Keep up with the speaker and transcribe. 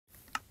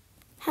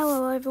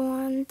Hello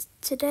everyone,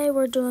 today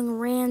we're doing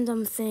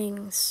random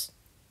things.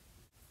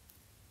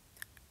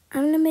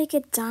 I'm gonna make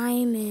a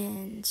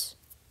diamond.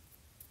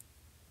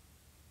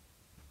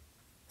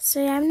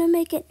 So I'm gonna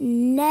make it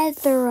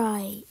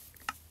netherite.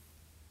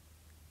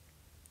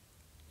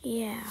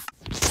 Yeah.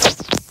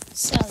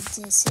 So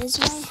this is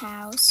my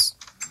house.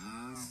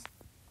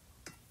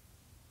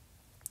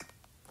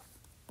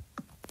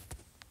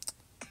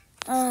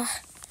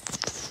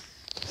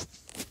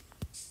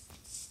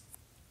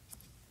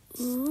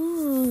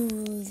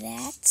 Ooh,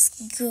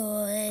 that's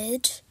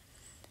good.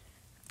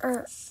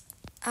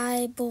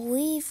 I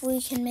believe we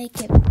can make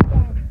it better.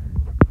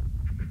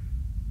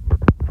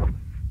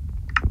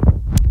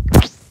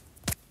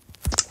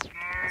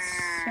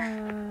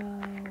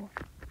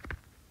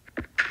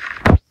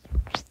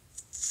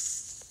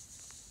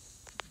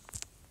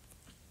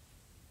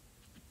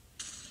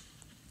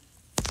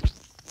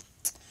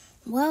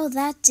 Well,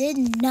 that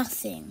did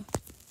nothing.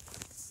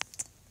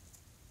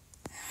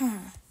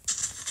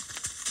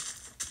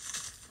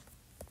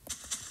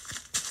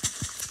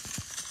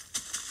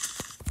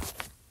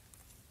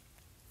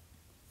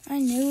 I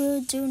knew it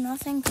would do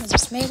nothing because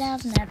it's made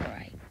out of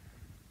netherite.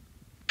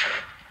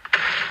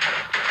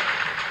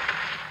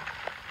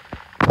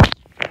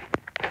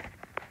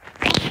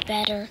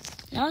 Better.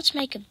 Now let's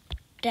make a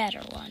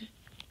better one.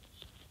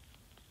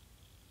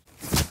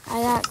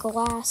 I got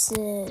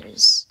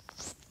glasses.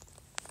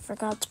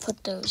 Forgot to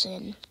put those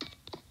in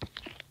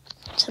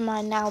to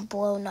my now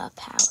blown up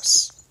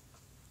house.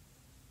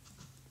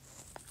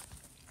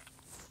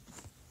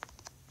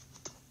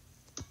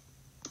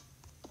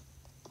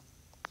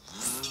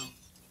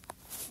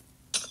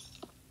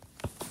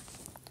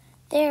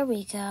 There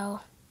we go.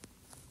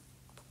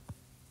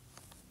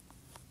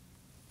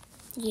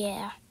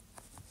 Yeah,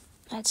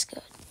 that's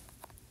good.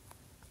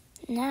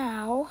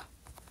 Now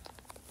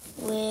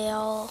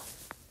we'll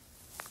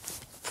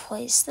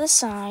place the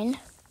sign.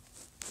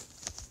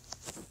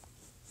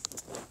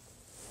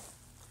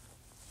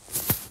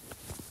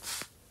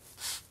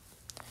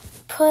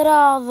 Put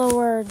all the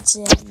words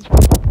in.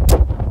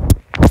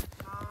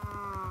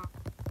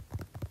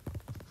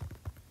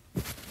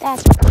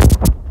 That's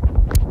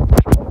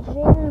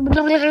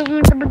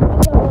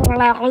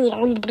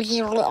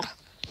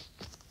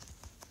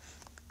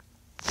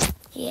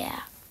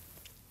yeah.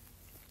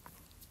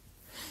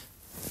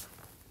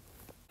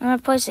 I'm gonna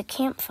place a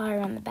campfire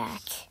on the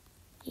back.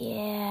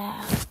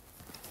 Yeah.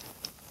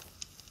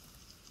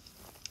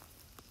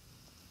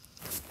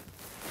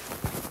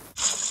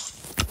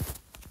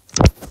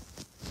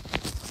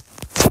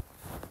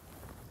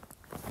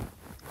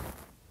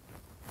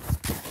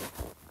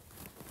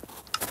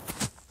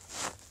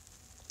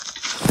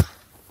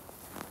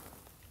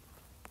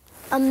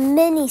 A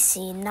mini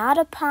sea, not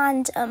a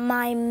pond,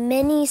 my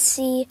mini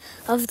sea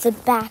of the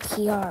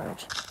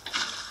backyard.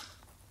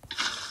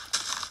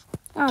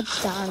 Oh,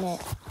 darn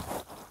it.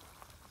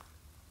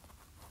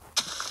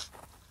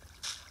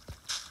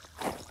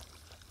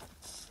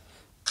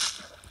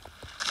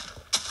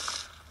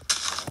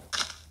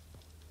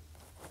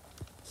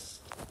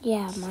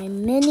 Yeah, my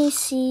mini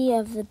sea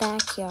of the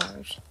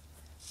backyard.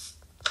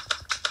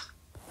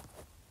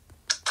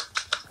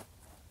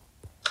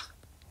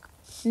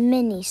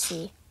 Mini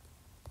sea.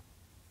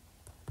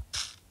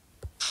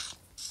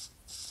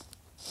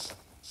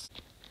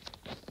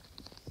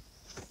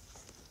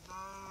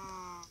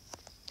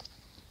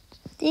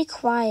 Be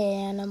quiet,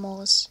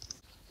 animals.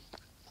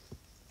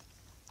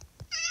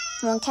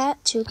 1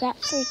 cat, 2 cat,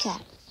 3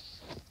 cat.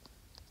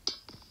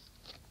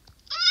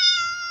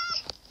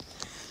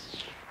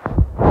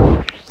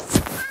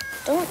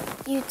 Don't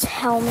you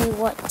tell me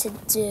what to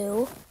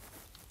do.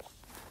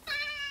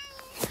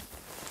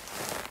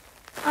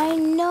 I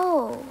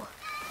know.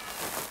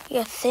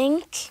 You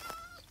think?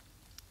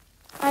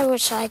 I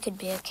wish I could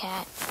be a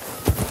cat.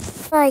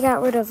 I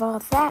got rid of all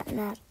that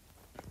now.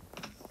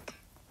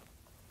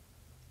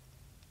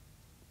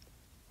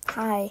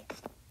 Hi.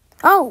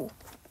 Oh!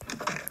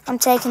 I'm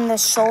taking the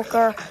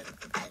shulker.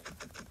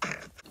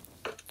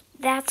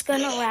 That's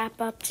gonna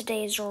wrap up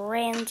today's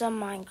random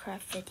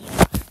Minecraft video.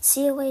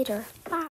 See you later. Bye.